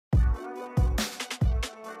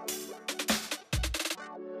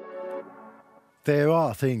There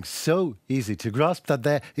are things so easy to grasp that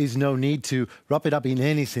there is no need to wrap it up in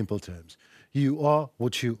any simple terms. You are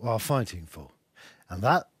what you are fighting for. And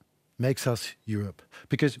that makes us Europe,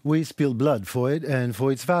 because we spill blood for it and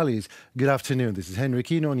for its values. Good afternoon, this is Henry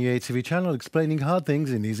Kino on UATV channel explaining hard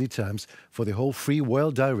things in easy terms for the whole free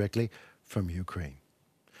world directly from Ukraine.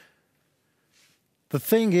 The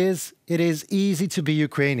thing is, it is easy to be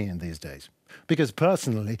Ukrainian these days. Because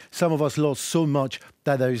personally, some of us lost so much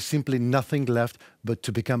that there is simply nothing left but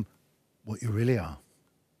to become what you really are.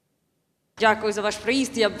 Thank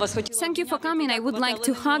you for coming. I would like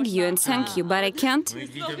to hug you and thank you, but I can't.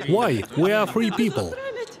 Why? We are free people.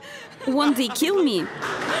 Won't they kill me?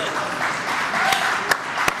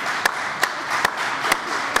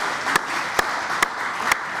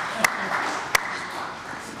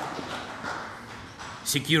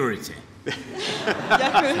 Security.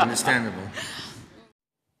 Understandable.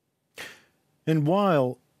 And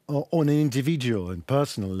while on an individual and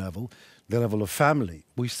personal level, the level of family,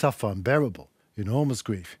 we suffer unbearable, enormous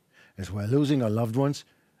grief, as we're losing our loved ones,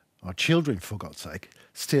 our children, for God's sake.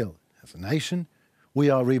 Still, as a nation, we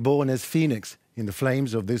are reborn as phoenix in the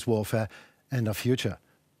flames of this warfare, and our future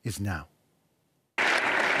is now.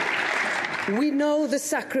 We know the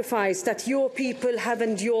sacrifice that your people have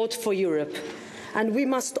endured for Europe, and we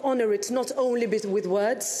must honor it not only with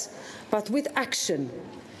words, but with action,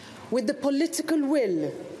 with the political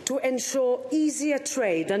will to ensure easier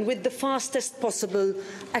trade and with the fastest possible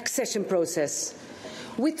accession process,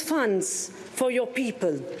 with funds for your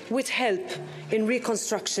people, with help in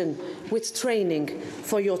reconstruction, with training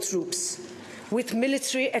for your troops, with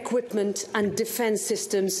military equipment and defense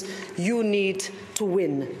systems you need to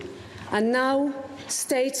win. And now,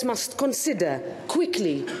 states must consider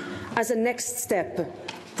quickly, as a next step,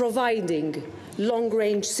 providing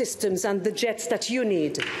long-range systems and the jets that you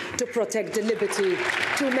need to protect the liberty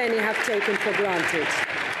too many have taken for granted.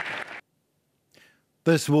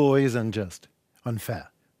 This war is unjust, unfair,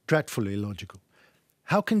 dreadfully illogical.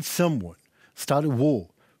 How can someone start a war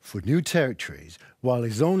for new territories while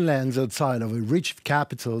his own lands outside of a rich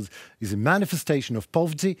capitals is a manifestation of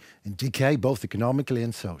poverty and decay both economically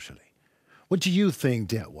and socially? What do you think,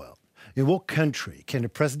 dear world? In what country can a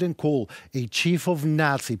president call a chief of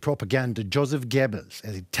Nazi propaganda, Joseph Goebbels,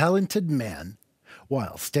 as a talented man,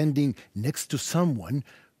 while standing next to someone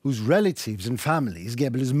whose relatives and families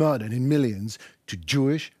Goebbels murdered in millions to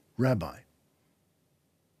Jewish rabbi?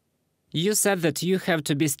 You said that you have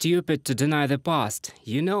to be stupid to deny the past.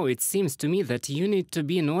 You know, it seems to me that you need to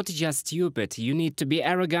be not just stupid, you need to be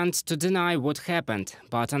arrogant to deny what happened.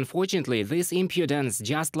 But unfortunately, this impudence,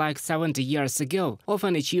 just like 70 years ago,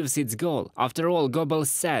 often achieves its goal. After all, Goebbels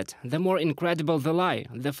said, the more incredible the lie,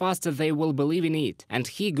 the faster they will believe in it. And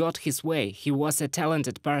he got his way. He was a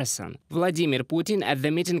talented person. Vladimir Putin at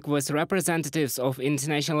the meeting with representatives of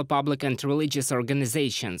international public and religious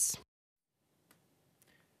organizations.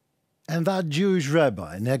 And that Jewish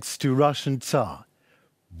rabbi next to Russian Tsar,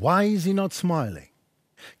 why is he not smiling?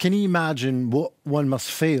 Can you imagine what one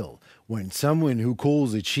must feel when someone who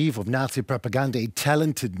calls the chief of Nazi propaganda a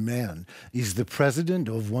talented man is the president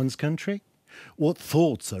of one's country? What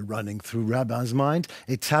thoughts are running through Rabbi's mind?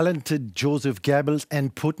 A talented Joseph Goebbels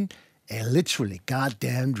and Putin? A literally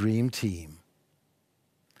goddamn dream team.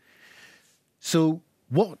 So,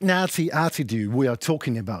 what Nazi attitude we are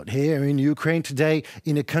talking about here in Ukraine today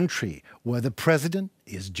in a country where the president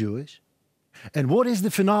is Jewish? And what is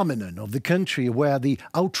the phenomenon of the country where the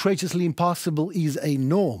outrageously impossible is a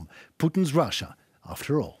norm, Putin's Russia,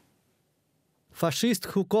 after all? Fascists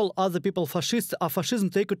who call other people fascists are fascism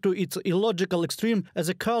taken to its illogical extreme as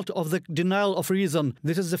a cult of the denial of reason.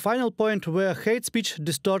 This is the final point where hate speech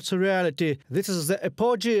distorts reality. This is the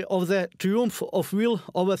apogee of the triumph of will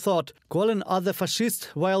over thought. Calling other fascists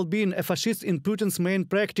while being a fascist in Putin's main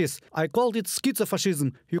practice. I called it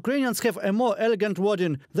schizofascism. Ukrainians have a more elegant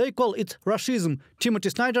wording. They call it Russism. Timothy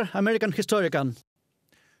Snyder, American historian.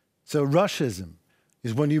 So Russism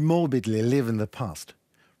is when you morbidly live in the past.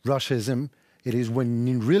 Russism, it is when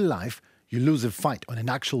in real life you lose a fight on an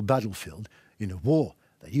actual battlefield in a war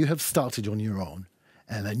that you have started on your own,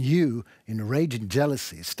 and then you, in rage and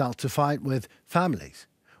jealousy, start to fight with families,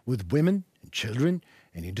 with women and children,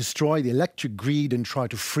 and you destroy the electric grid and try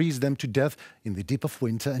to freeze them to death in the deep of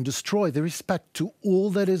winter and destroy the respect to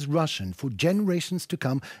all that is Russian for generations to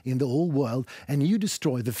come in the whole world, and you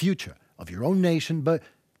destroy the future of your own nation, but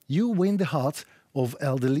you win the hearts of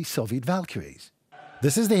elderly Soviet Valkyries.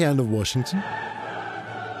 This is the end of Washington.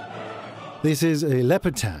 This is a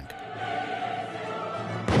Leopard tank.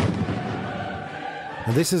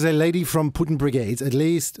 And this is a lady from Putin Brigades, at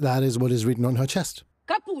least that is what is written on her chest.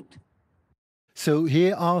 Kaput. So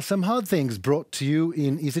here are some hard things brought to you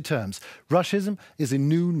in easy terms. Russianism is a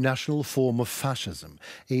new national form of fascism,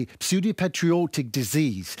 a pseudo-patriotic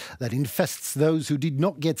disease that infests those who did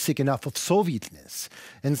not get sick enough of Sovietness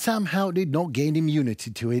and somehow did not gain immunity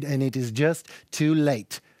to it, and it is just too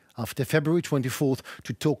late after February 24th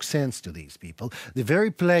to talk sense to these people. The very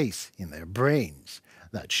place in their brains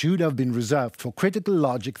that should have been reserved for critical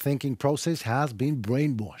logic thinking process has been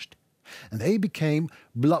brainwashed. And they became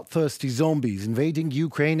bloodthirsty zombies invading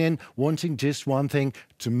Ukraine, wanting just one thing: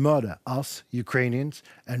 to murder us, Ukrainians,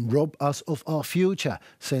 and rob us of our future,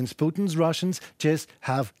 since Putin's Russians just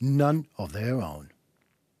have none of their own.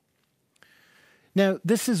 Now,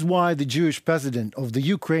 this is why the Jewish president of the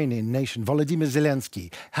Ukrainian nation, Volodymyr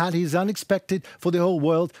Zelenskyy, had his unexpected, for the whole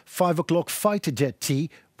world, 5 o'clock fighter jet tea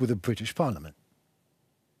with the British Parliament.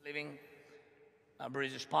 Leaving a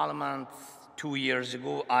British Parliament 2 years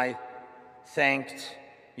ago, I thanked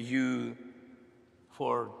you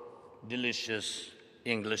for delicious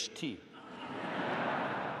English tea.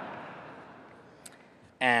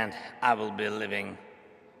 And I will be leaving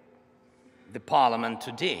the Parliament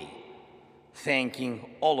today, thanking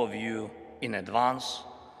all of you in advance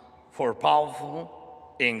for powerful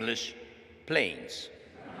English planes.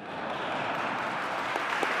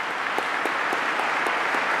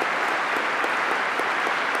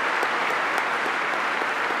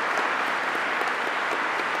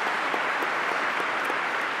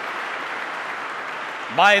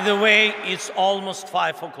 By the way, it's almost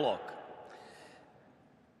 5 o'clock.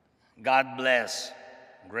 God bless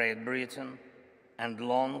Great Britain and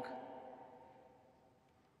long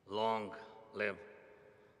live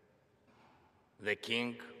the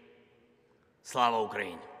King. Slava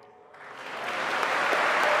Ukraini!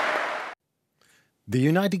 The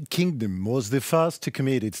United Kingdom was the first to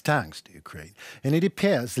commit its tanks to Ukraine, and it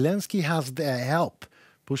appears Zelenskyy has their help,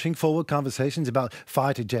 pushing forward conversations about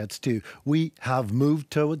fighter jets too. We have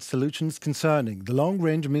moved towards solutions concerning the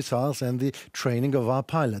long-range missiles and the training of our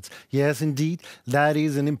pilots. Yes, indeed, that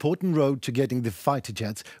is an important road to getting the fighter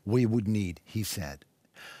jets we would need, he said.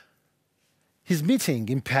 His meeting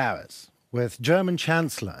in Paris with German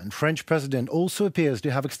Chancellor and French President also appears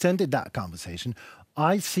to have extended that conversation.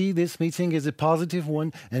 I see this meeting as a positive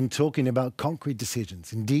one and talking about concrete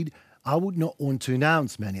decisions. Indeed, I would not want to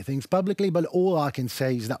announce many things publicly, but all I can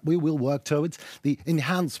say is that we will work towards the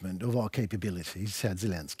enhancement of our capabilities, said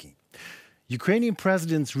Zelenskyy. Ukrainian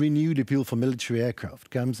president's renewed appeal for military aircraft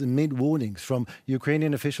comes amid warnings from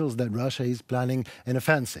Ukrainian officials that Russia is planning an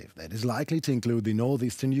offensive that is likely to include the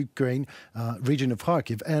northeastern Ukraine region of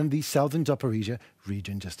Kharkiv and the southern Zaporizhzhya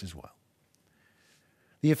region just as well.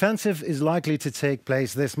 The offensive is likely to take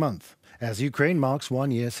place this month, as Ukraine marks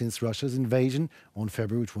 1 year since Russia's invasion on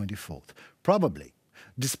February 24th. Probably,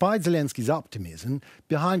 despite Zelensky's optimism,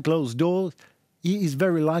 behind closed doors, he is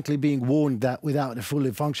very likely being warned that without a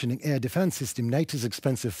fully functioning air defense system, NATO's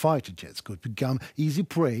expensive fighter jets could become easy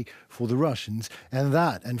prey for the Russians, and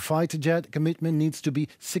that fighter jet commitment needs to be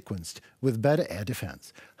sequenced with better air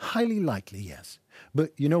defense. Highly likely, yes.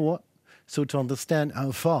 But you know what? So to understand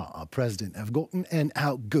how far our president have gotten and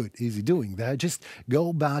how good is he doing there, just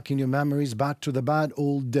go back in your memories back to the bad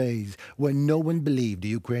old days when no one believed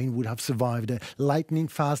Ukraine would have survived a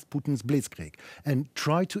lightning-fast Putin's blitzkrieg, and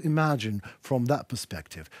try to imagine from that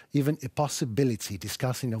perspective even a possibility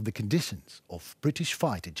discussing of the conditions of British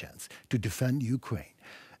fighter jets to defend Ukraine.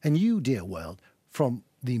 And you, dear world, from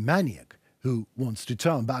the maniac who wants to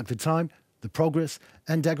turn back the time, the progress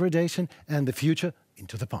and degradation and the future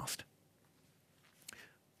into the past.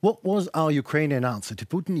 What was our Ukrainian answer to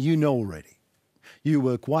Putin? You know already. You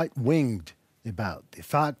were quite winged about the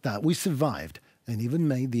fact that we survived and even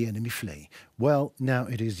made the enemy flee. Well, now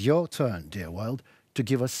it is your turn, dear world, to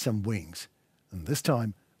give us some wings, and this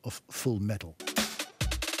time of full metal.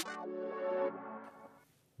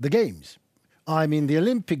 The Games. I mean the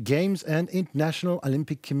Olympic Games and International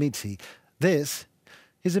Olympic Committee. This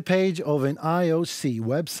is a page of an IOC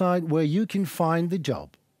website where you can find the job.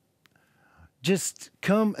 Just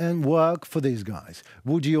come and work for these guys.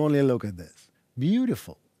 Would you only look at this?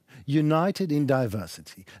 Beautiful. United in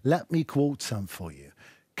diversity. Let me quote some for you.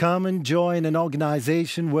 Come and join an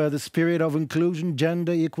organization where the spirit of inclusion,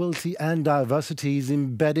 gender equality and diversity is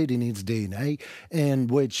embedded in its DNA, and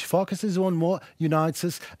which focuses on what unites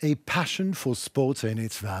us, a passion for sports and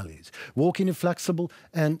its values. Work in a flexible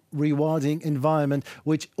and rewarding environment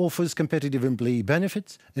which offers competitive employee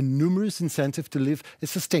benefits and numerous incentives to live a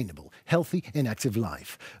sustainable, healthy and active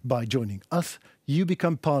life. By joining us, you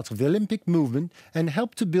become part of the Olympic movement and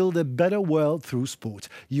help to build a better world through sport.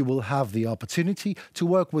 You will have the opportunity to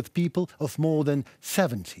work with people of more than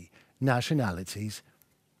 70 nationalities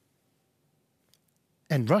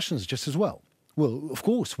And Russians just as well. Well, of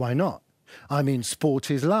course, why not? I mean,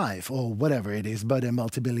 sport is life, or whatever it is, but a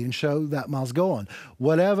multi-billion show that must go on.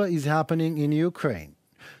 Whatever is happening in Ukraine.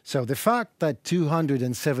 So the fact that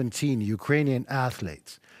 217 Ukrainian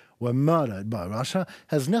athletes were murdered by Russia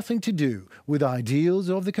has nothing to do with ideals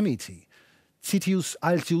of the committee. Citius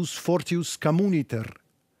Altius Fortius Communiter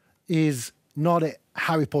is not a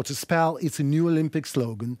Harry Potter spell, it's a new Olympic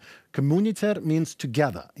slogan. Communiter means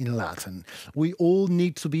together in Latin. We all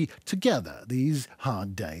need to be together these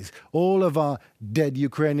hard days. All of our dead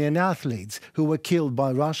Ukrainian athletes who were killed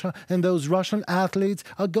by Russia, and those Russian athletes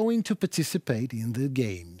are going to participate in the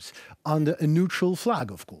games, under a neutral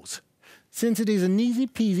flag, of course. Since it is an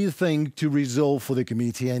easy-peasy thing to resolve for the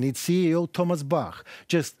committee and its CEO Thomas Bach,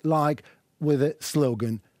 just like with a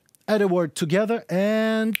slogan, add a word together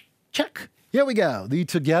and check. Here we go. The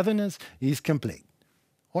togetherness is complete.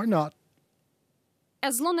 Or not.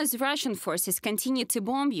 As long as Russian forces continue to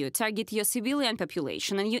bomb you, target your civilian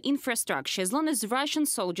population and your infrastructure, as long as Russian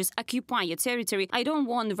soldiers occupy your territory, I don't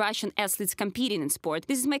want Russian athletes competing in sport.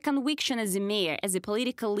 This is my conviction as a mayor, as a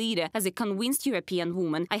political leader, as a convinced European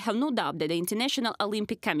woman. I have no doubt that the International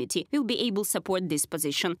Olympic Committee will be able to support this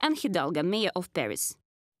position. Anne Hidalgo, mayor of Paris.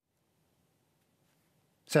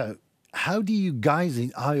 So, how do you guys in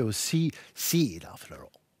IOC see it after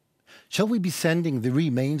all? Shall we be sending the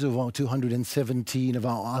remains of our 217 of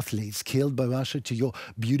our athletes killed by Russia to your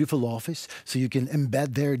beautiful office so you can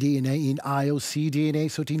embed their DNA in IOC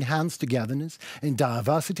DNA so to enhance togetherness and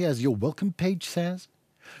diversity as your welcome page says?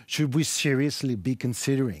 Should we seriously be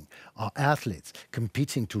considering our athletes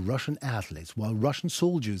competing to Russian athletes while Russian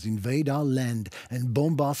soldiers invade our land and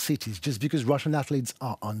bomb our cities just because Russian athletes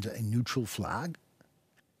are under a neutral flag?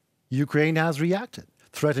 Ukraine has reacted,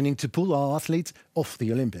 threatening to pull our athletes off the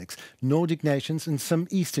Olympics. Nordic nations and some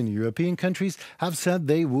Eastern European countries have said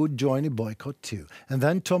they would join a boycott too. And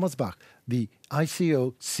then Thomas Bach, the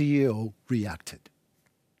ICO CEO, reacted.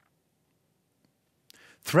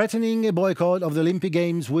 Threatening a boycott of the Olympic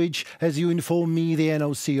Games, which, as you inform me, the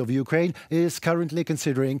NOC of Ukraine is currently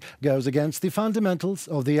considering, goes against the fundamentals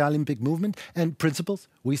of the Olympic movement and principles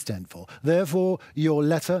we stand for. Therefore, your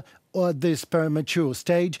letter at this premature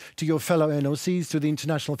stage to your fellow NOCs, to the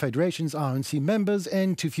international federations, RNC members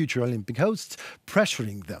and to future Olympic hosts,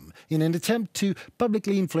 pressuring them in an attempt to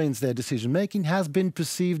publicly influence their decision-making has been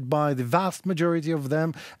perceived by the vast majority of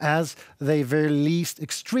them as, the very least,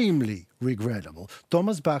 extremely regrettable.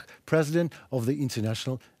 Thomas Bach, President of the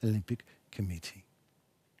International Olympic Committee.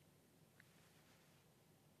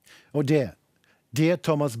 Oh dear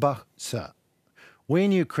Thomas Bach, sir, we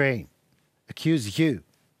in Ukraine accuse you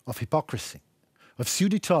of hypocrisy, of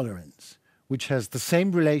pseudo-tolerance, which has the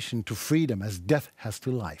same relation to freedom as death has to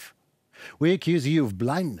life. We accuse you of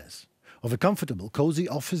blindness, of a comfortable, cozy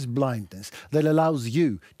office blindness that allows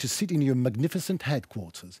you to sit in your magnificent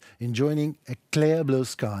headquarters, enjoying a clear blue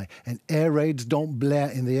sky, and air raids don't blare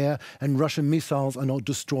in the air, and Russian missiles are not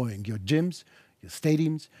destroying your gyms, your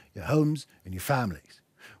stadiums, your homes, and your families.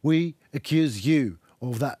 We accuse you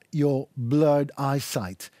of that your blurred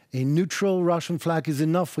eyesight. A neutral Russian flag is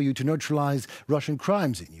enough for you to neutralize Russian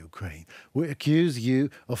crimes in Ukraine. We accuse you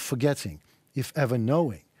of forgetting, if ever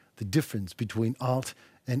knowing, the difference between art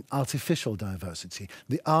and artificial diversity.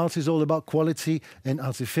 The art is all about quality and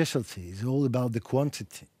artificiality is all about the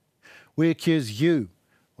quantity. We accuse you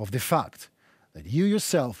of the fact that you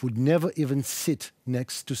yourself would never even sit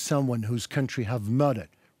next to someone whose country have murdered,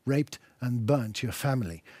 raped and burnt your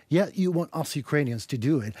family. Yet you want us Ukrainians to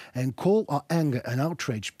do it and call our anger and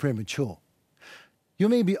outrage premature. You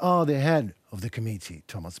maybe are the head of the committee,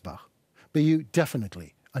 Thomas Bach, but you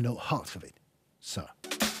definitely are no heart of it, sir.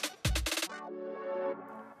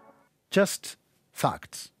 Just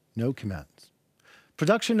facts, no commands.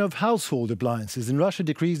 Production of household appliances in Russia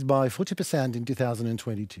decreased by 40% in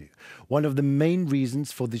 2022. One of the main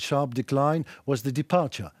reasons for the sharp decline was the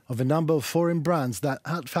departure of a number of foreign brands that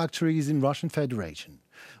had factories in Russian Federation.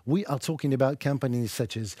 We are talking about companies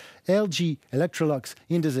such as LG, Electrolux,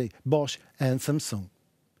 Indesit, Bosch and Samsung.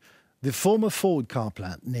 The former Ford car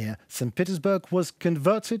plant near St. Petersburg was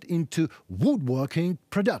converted into woodworking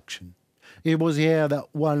production. It was here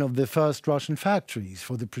that one of the first Russian factories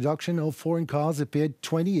for the production of foreign cars appeared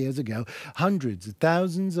 20 years ago. Hundreds of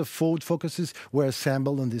thousands of Ford Focuses were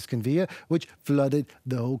assembled on this conveyor, which flooded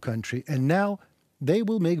the whole country. And now they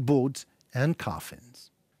will make boards and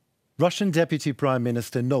coffins. Russian Deputy Prime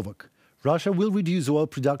Minister Novak. Russia will reduce oil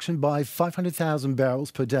production by 500,000 barrels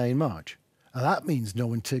per day in March. And that means no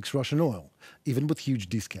one takes Russian oil, even with huge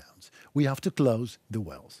discounts. We have to close the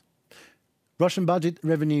wells. Russian budget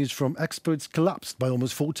revenues from exports collapsed by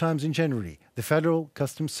almost 4 times in January. The Federal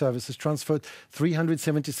Customs Service has transferred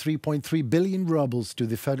 373.3 billion rubles to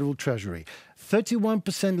the Federal Treasury,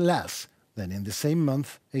 31% less than in the same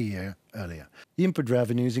month a year earlier. Import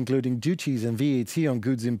revenues, including duties and VAT on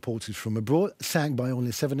goods imported from abroad, sank by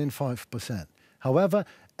only 7.5%. However,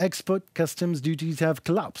 export customs duties have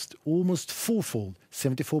collapsed almost fourfold,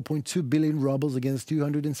 74.2 billion rubles against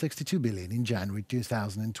 262 billion in January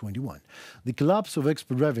 2021. The collapse of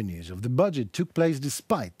export revenues of the budget took place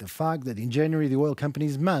despite the fact that in January the oil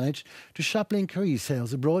companies managed to sharply increase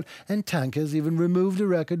sales abroad and tankers even removed a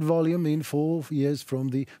record volume in 4 years from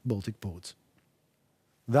the Baltic ports.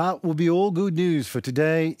 That will be all good news for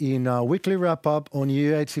today in our weekly wrap-up on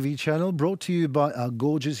UATV channel, brought to you by our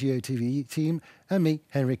gorgeous UATV team and me,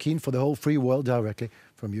 Henry Keane, for the whole free world directly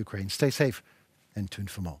from Ukraine. Stay safe and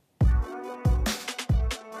tuned for more.